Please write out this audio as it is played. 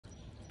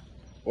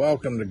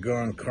Welcome to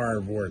Going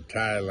Carnivore in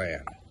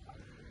Thailand.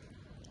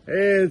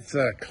 It's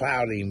a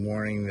cloudy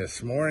morning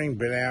this morning.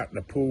 Been out in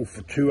the pool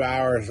for 2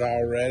 hours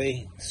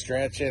already,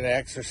 stretching,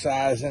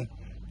 exercising,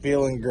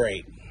 feeling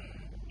great.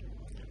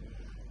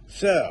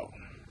 So,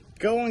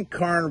 Going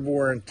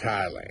Carnivore in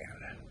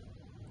Thailand.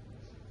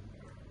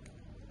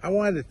 I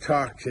wanted to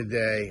talk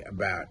today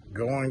about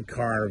going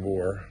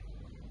carnivore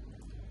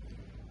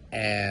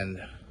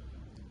and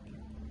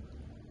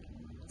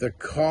the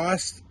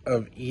cost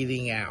of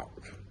eating out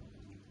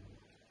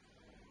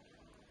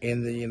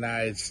in the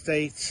United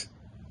States,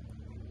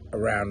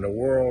 around the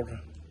world.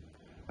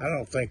 I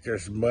don't think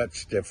there's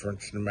much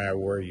difference no matter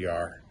where you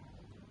are.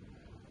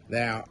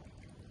 Now,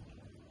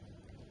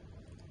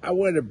 I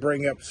want to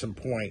bring up some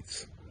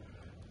points.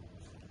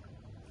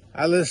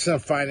 I listen to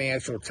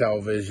financial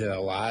television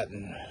a lot,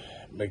 and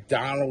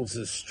McDonald's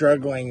is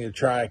struggling to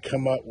try to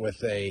come up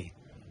with a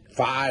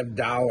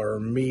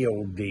 $5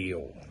 meal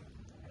deal,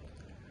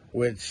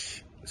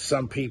 which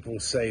some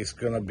people say is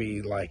going to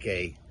be like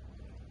a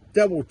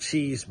double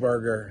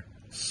cheeseburger,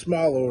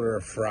 small order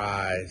of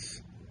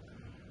fries,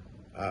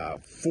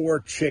 4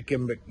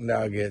 chicken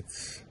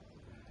McNuggets,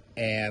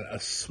 and a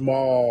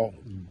small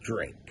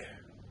drink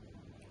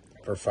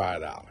for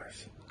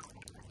 $5.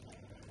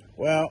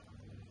 Well,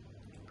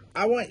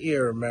 I want you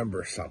to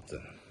remember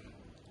something.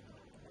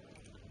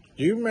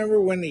 Do you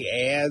remember when the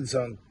ads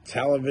on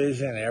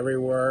television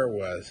everywhere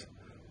was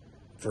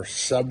for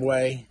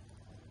Subway?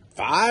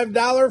 $5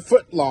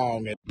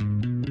 footlong.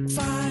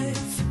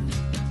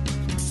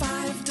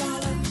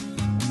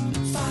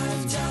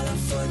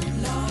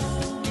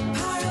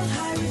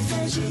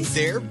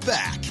 They're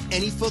back.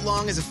 Any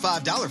footlong is a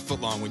 $5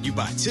 footlong when you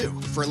buy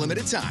 2 for a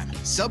limited time.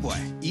 Subway,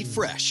 eat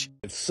fresh.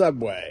 It's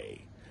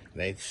Subway.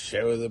 They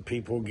show the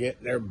people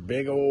getting their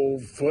big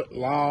old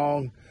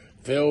footlong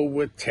filled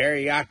with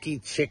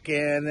teriyaki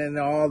chicken and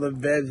all the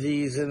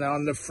veggies and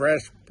on the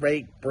fresh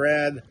baked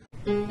bread.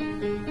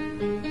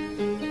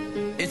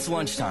 It's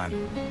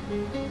lunchtime.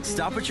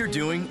 Stop what you're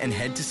doing and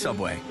head to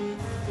Subway.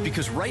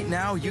 Because right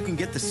now you can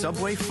get the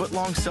Subway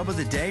footlong sub of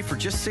the day for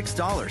just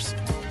 $6.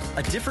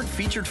 A different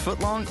featured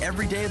footlong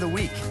every day of the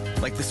week,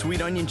 like the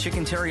sweet onion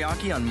chicken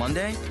teriyaki on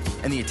Monday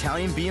and the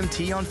Italian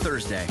BMT on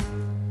Thursday.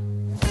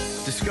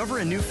 Discover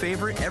a new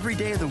favorite every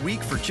day of the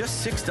week for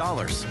just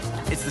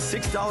 $6. It's the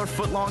 $6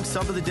 footlong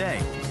sub of the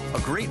day. A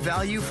great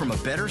value from a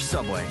better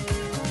Subway.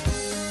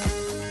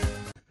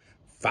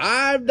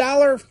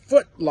 $5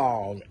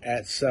 footlong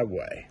at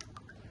Subway.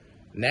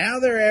 Now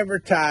they're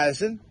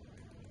advertising,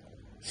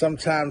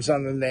 sometimes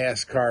on the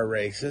NASCAR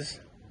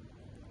races.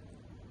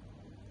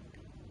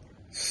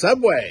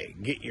 Subway,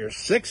 get your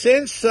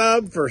 6-inch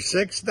sub for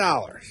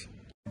 $6.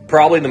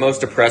 Probably the most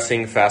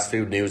depressing fast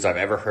food news I've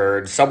ever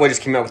heard. Subway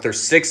just came out with their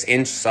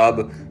 6-inch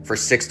sub for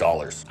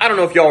 $6. I don't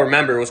know if y'all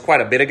remember, it was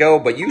quite a bit ago,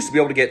 but you used to be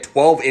able to get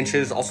 12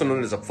 inches, also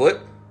known as a foot,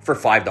 for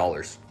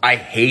 $5. I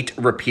hate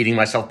repeating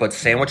myself, but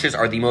sandwiches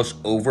are the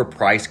most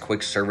overpriced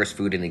quick service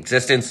food in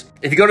existence.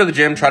 If you go to the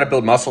gym, try to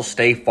build muscle,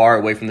 stay far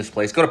away from this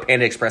place. Go to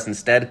Panda Express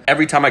instead.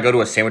 Every time I go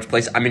to a sandwich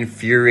place, I'm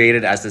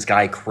infuriated as this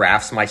guy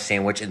crafts my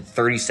sandwich in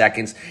 30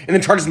 seconds and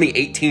then charges me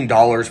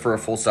 $18 for a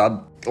full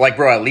sub. Like,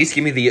 bro, at least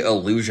give me the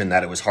illusion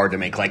that it was hard to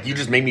make. Like, you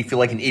just made me feel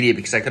like an idiot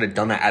because I could have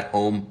done that at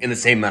home in the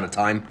same amount of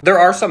time. There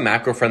are some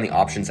macro-friendly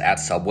options at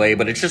Subway,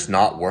 but it's just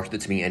not worth it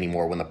to me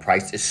anymore when the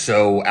price is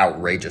so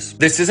outrageous.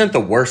 This isn't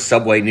the worst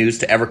Subway news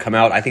to ever come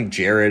out. I think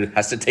Jared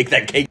has to take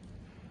that cake.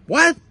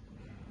 What?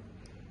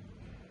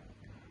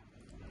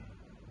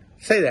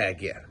 Say that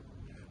again.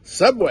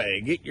 Subway,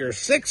 get your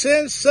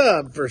 6-inch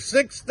sub for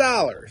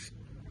 $6.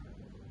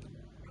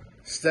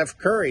 Steph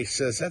Curry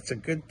says that's a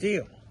good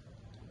deal.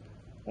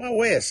 Well,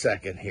 wait a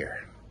second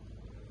here.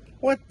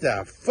 What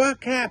the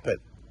fuck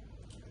happened?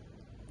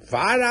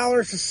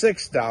 $5 to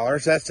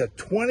 $6, that's a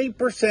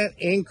 20%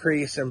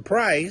 increase in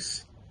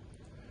price.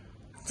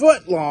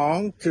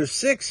 Footlong to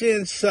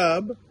 6-inch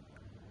sub,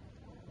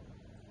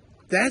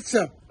 that's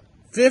a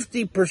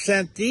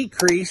 50%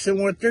 decrease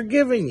in what they're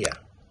giving you.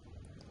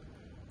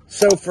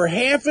 So for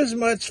half as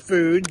much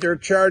food, they're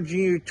charging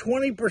you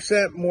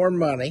 20% more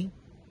money.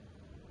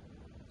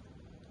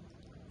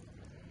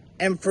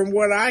 And from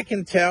what I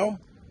can tell,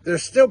 they're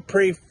still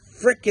pretty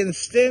freaking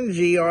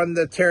stingy on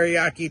the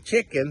teriyaki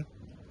chicken.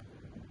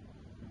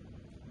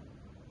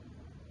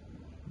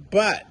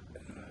 But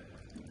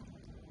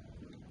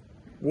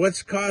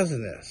what's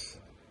causing this?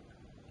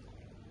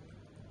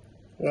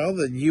 Well,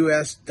 the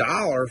US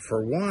dollar,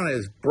 for one,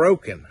 is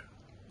broken.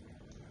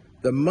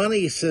 The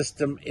money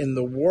system in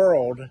the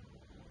world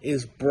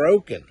is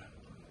broken.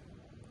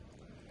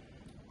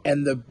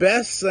 And the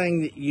best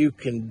thing that you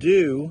can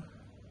do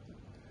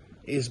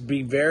is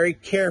be very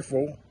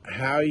careful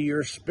how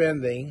you're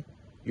spending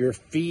your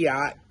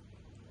fiat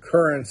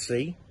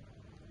currency,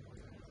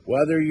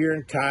 whether you're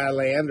in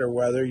Thailand or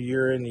whether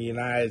you're in the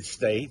United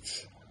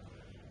States,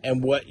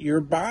 and what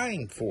you're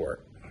buying for it.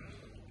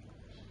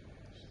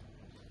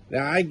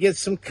 Now, I get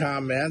some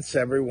comments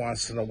every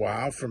once in a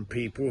while from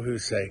people who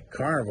say,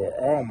 carnivore,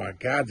 oh my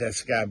God,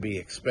 that's got to be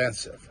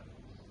expensive.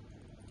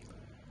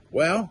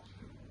 Well,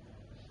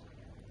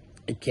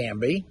 It can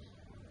be.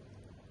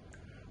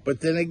 But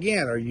then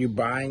again, are you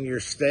buying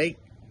your steak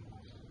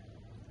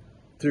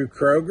through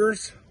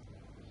Kroger's,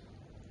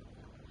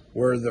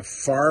 where the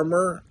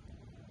farmer,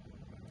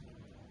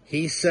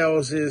 he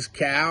sells his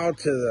cow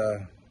to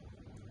the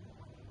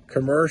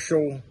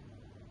commercial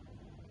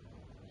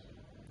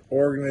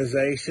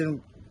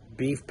organization,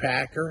 beef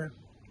packer,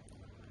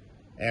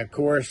 and of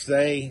course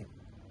they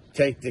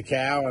take the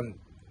cow and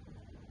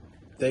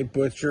they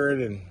butcher it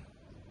and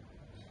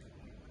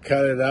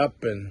cut it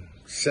up and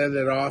send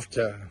it off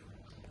to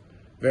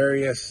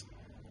various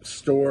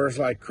stores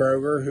like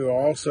Kroger, who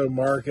also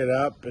mark it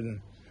up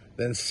and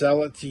then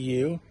sell it to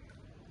you.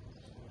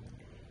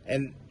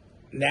 And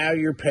now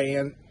you're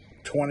paying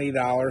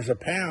 $20 a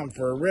pound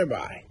for a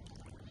ribeye.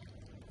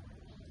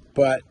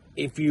 But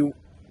if you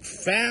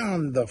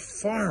found the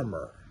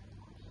farmer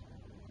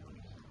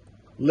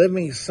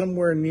living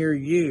somewhere near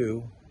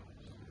you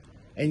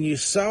and you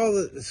saw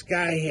that this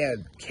guy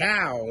had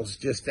cows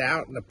just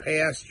out in the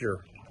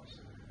pasture,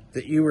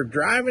 that you were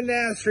driving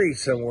down the street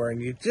somewhere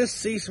and you just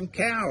see some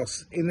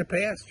cows in the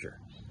pasture,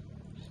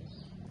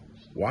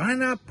 why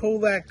not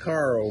pull that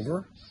car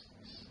over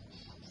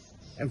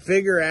and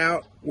figure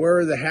out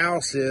where the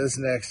house is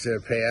next to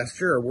the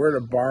pasture or where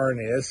the barn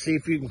is, see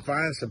if you can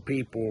find some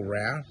people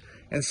around,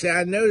 and say,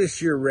 I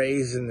notice you're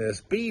raising this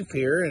beef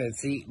here and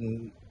it's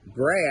eating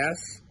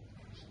grass.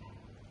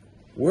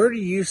 Where do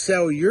you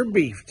sell your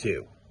beef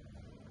to?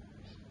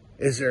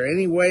 Is there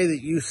any way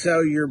that you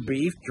sell your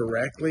beef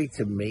directly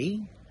to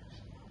me?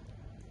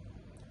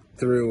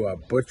 Through a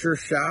butcher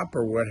shop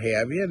or what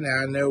have you?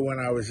 Now, I know when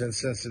I was in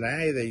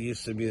Cincinnati, there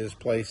used to be this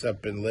place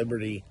up in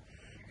Liberty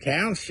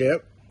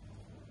Township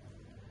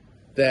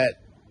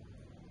that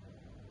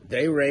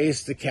they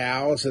raised the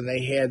cows and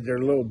they had their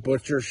little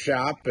butcher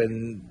shop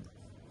and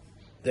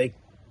they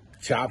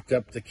chopped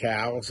up the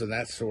cows and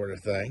that sort of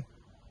thing.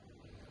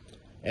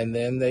 And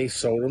then they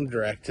sold them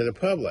direct to the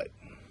public.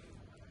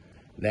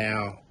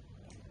 Now,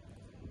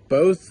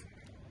 both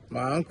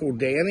my Uncle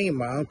Danny and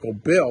my Uncle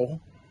Bill,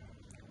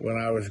 when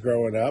I was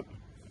growing up,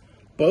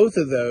 both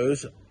of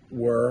those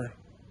were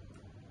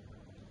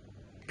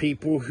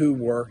people who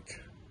worked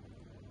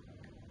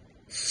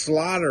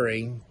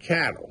slaughtering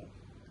cattle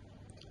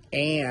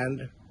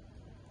and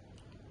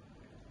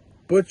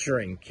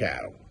butchering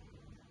cattle.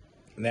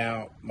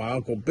 Now, my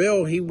Uncle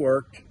Bill, he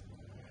worked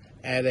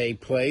at a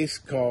place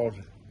called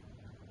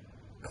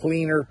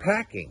Cleaner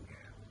Packing.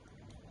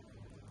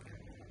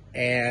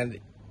 And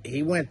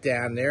he went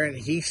down there and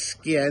he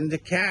skinned the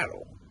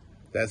cattle.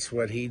 That's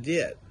what he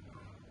did.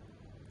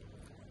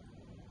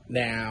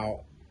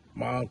 Now,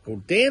 my Uncle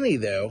Danny,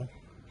 though,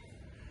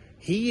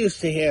 he used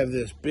to have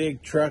this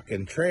big truck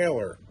and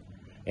trailer.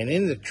 And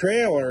in the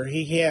trailer,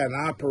 he had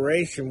an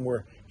operation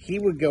where he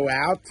would go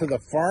out to the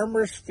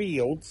farmer's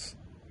fields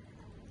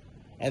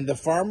and the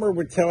farmer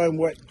would tell him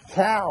what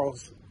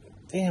cows...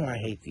 Damn, I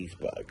hate these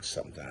bugs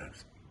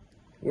sometimes.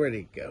 Where'd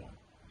he go?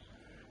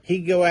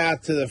 He'd go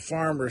out to the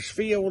farmer's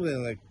field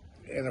and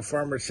the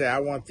farmer would say, I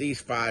want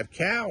these 5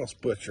 cows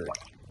butchered.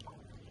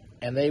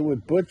 And they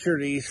would butcher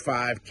these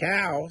 5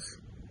 cows.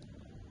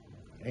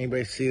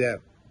 Anybody see that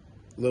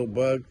little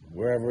bug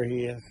wherever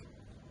he is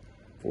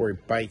before he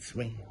bites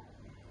me?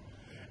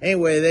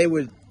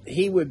 Anyway,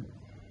 he would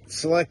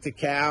select the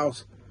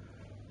cows,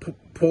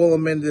 pull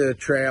them into the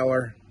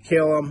trailer,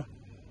 kill them,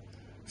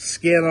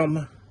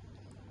 skin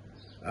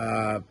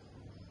them,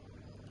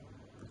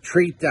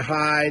 treat the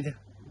hide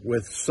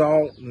with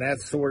salt and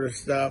that sort of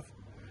stuff,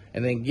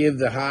 and then give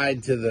the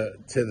hide to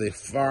the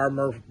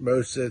farmer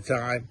most of the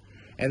time.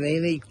 And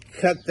then he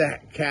cut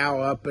that cow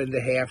up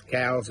into half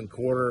cows and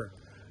quarter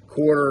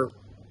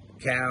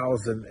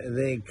cows, and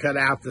then he'd cut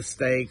out the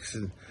steaks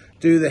and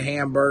do the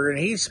hamburger. And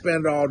he'd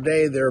spend all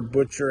day there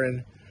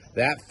butchering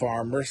that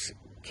farmer's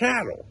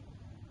cattle.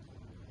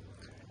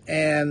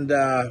 And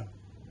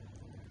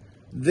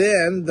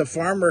then the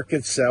farmer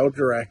could sell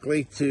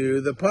directly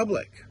to the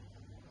public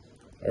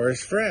or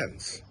his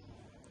friends.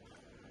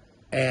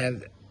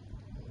 And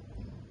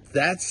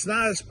that's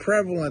not as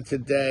prevalent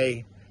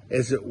today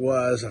as it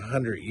was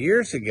 100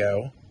 years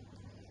ago,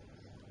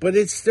 but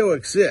it still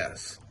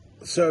exists.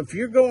 So if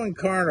you're going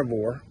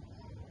carnivore,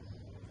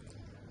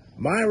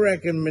 my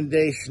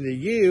recommendation to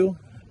you,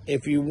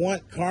 if you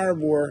want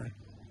carnivore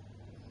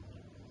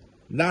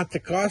not to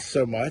cost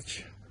so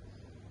much,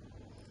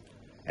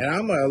 and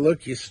I'm going to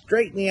look you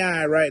straight in the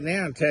eye right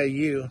now and tell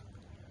you,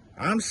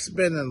 I'm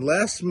spending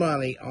less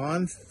money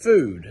on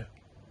food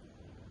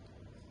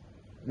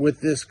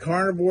with this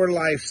carnivore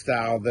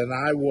lifestyle than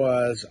I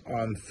was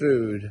on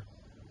food,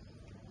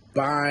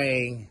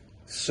 buying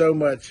so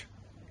much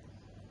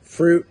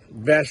fruit,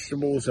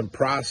 vegetables, and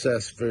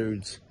processed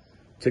foods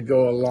to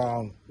go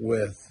along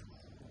with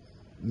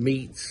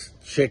meats,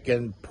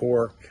 chicken,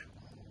 pork,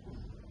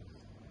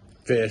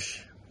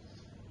 fish,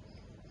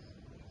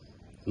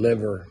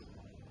 liver.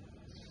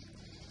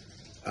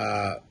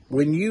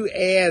 When you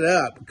add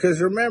up,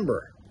 because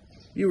remember,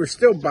 you were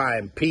still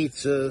buying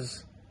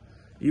pizzas,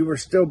 you were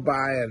still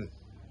buying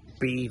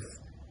beef,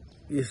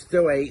 you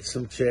still ate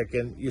some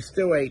chicken, you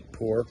still ate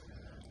pork,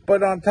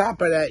 But on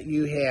top of that,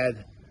 you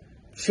had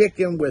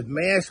chicken with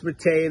mashed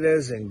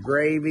potatoes and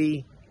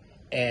gravy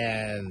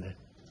and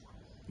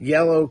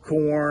yellow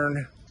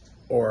corn,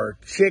 or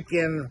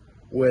chicken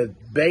with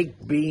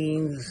baked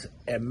beans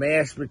and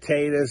mashed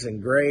potatoes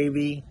and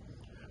gravy.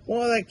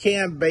 Well, that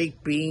canned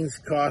baked beans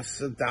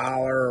costs $1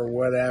 or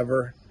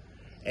whatever.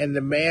 And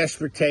the mashed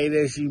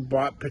potatoes, you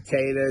bought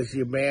potatoes,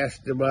 you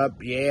mashed them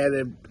up, you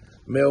added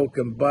milk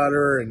and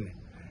butter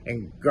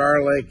and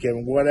garlic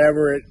and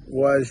whatever it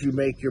was you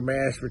make your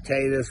mashed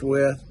potatoes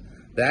with.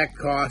 That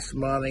costs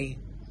money.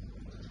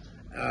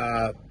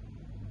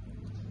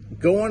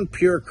 Going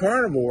pure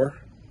carnivore,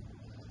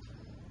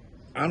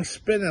 I'm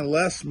spending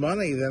less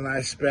money than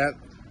I spent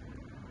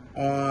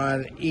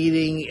on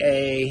eating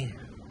a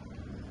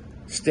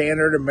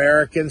standard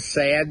American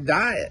SAD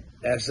diet.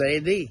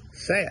 S-A-D,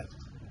 SAD.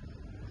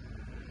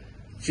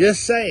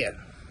 Just saying.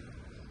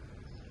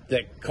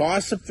 The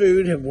costs of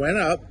food have went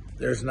up.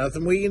 There's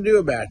nothing we can do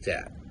about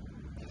that.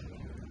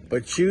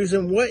 But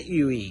choosing what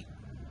you eat,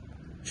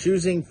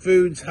 choosing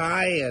foods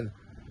high in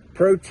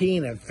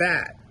protein and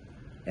fat,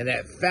 and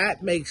that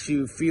fat makes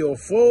you feel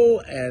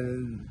full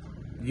and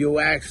you'll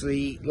actually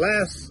eat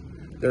less.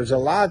 There's a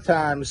lot of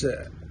times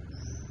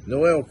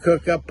Noelle will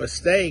cook up a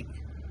steak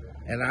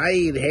and I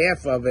eat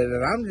half of it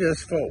and I'm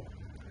just full.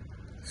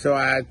 So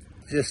I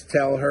just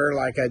tell her,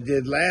 like I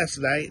did last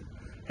night,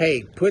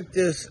 hey, put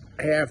this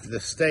half of the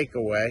steak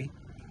away.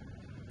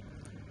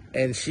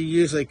 And she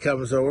usually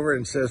comes over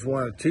and says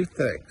one of two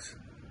things.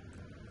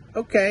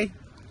 Okay.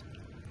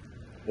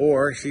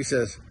 Or she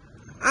says,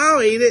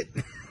 I'll eat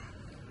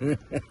it.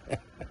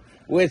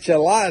 Which a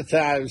lot of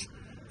times,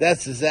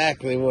 that's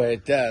exactly what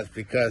it does.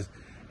 Because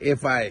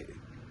if I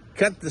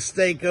cut the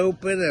steak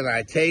open and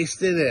I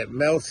taste it and it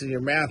melts in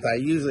your mouth, I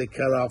usually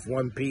cut off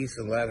one piece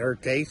and let her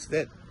taste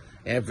it.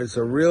 And if it's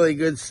a really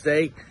good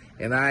steak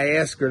and I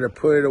ask her to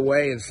put it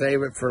away and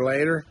save it for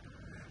later,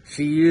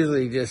 she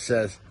usually just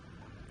says,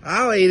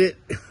 I'll eat it.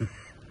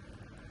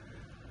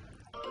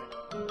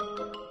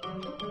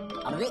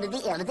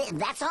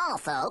 That's all,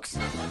 folks.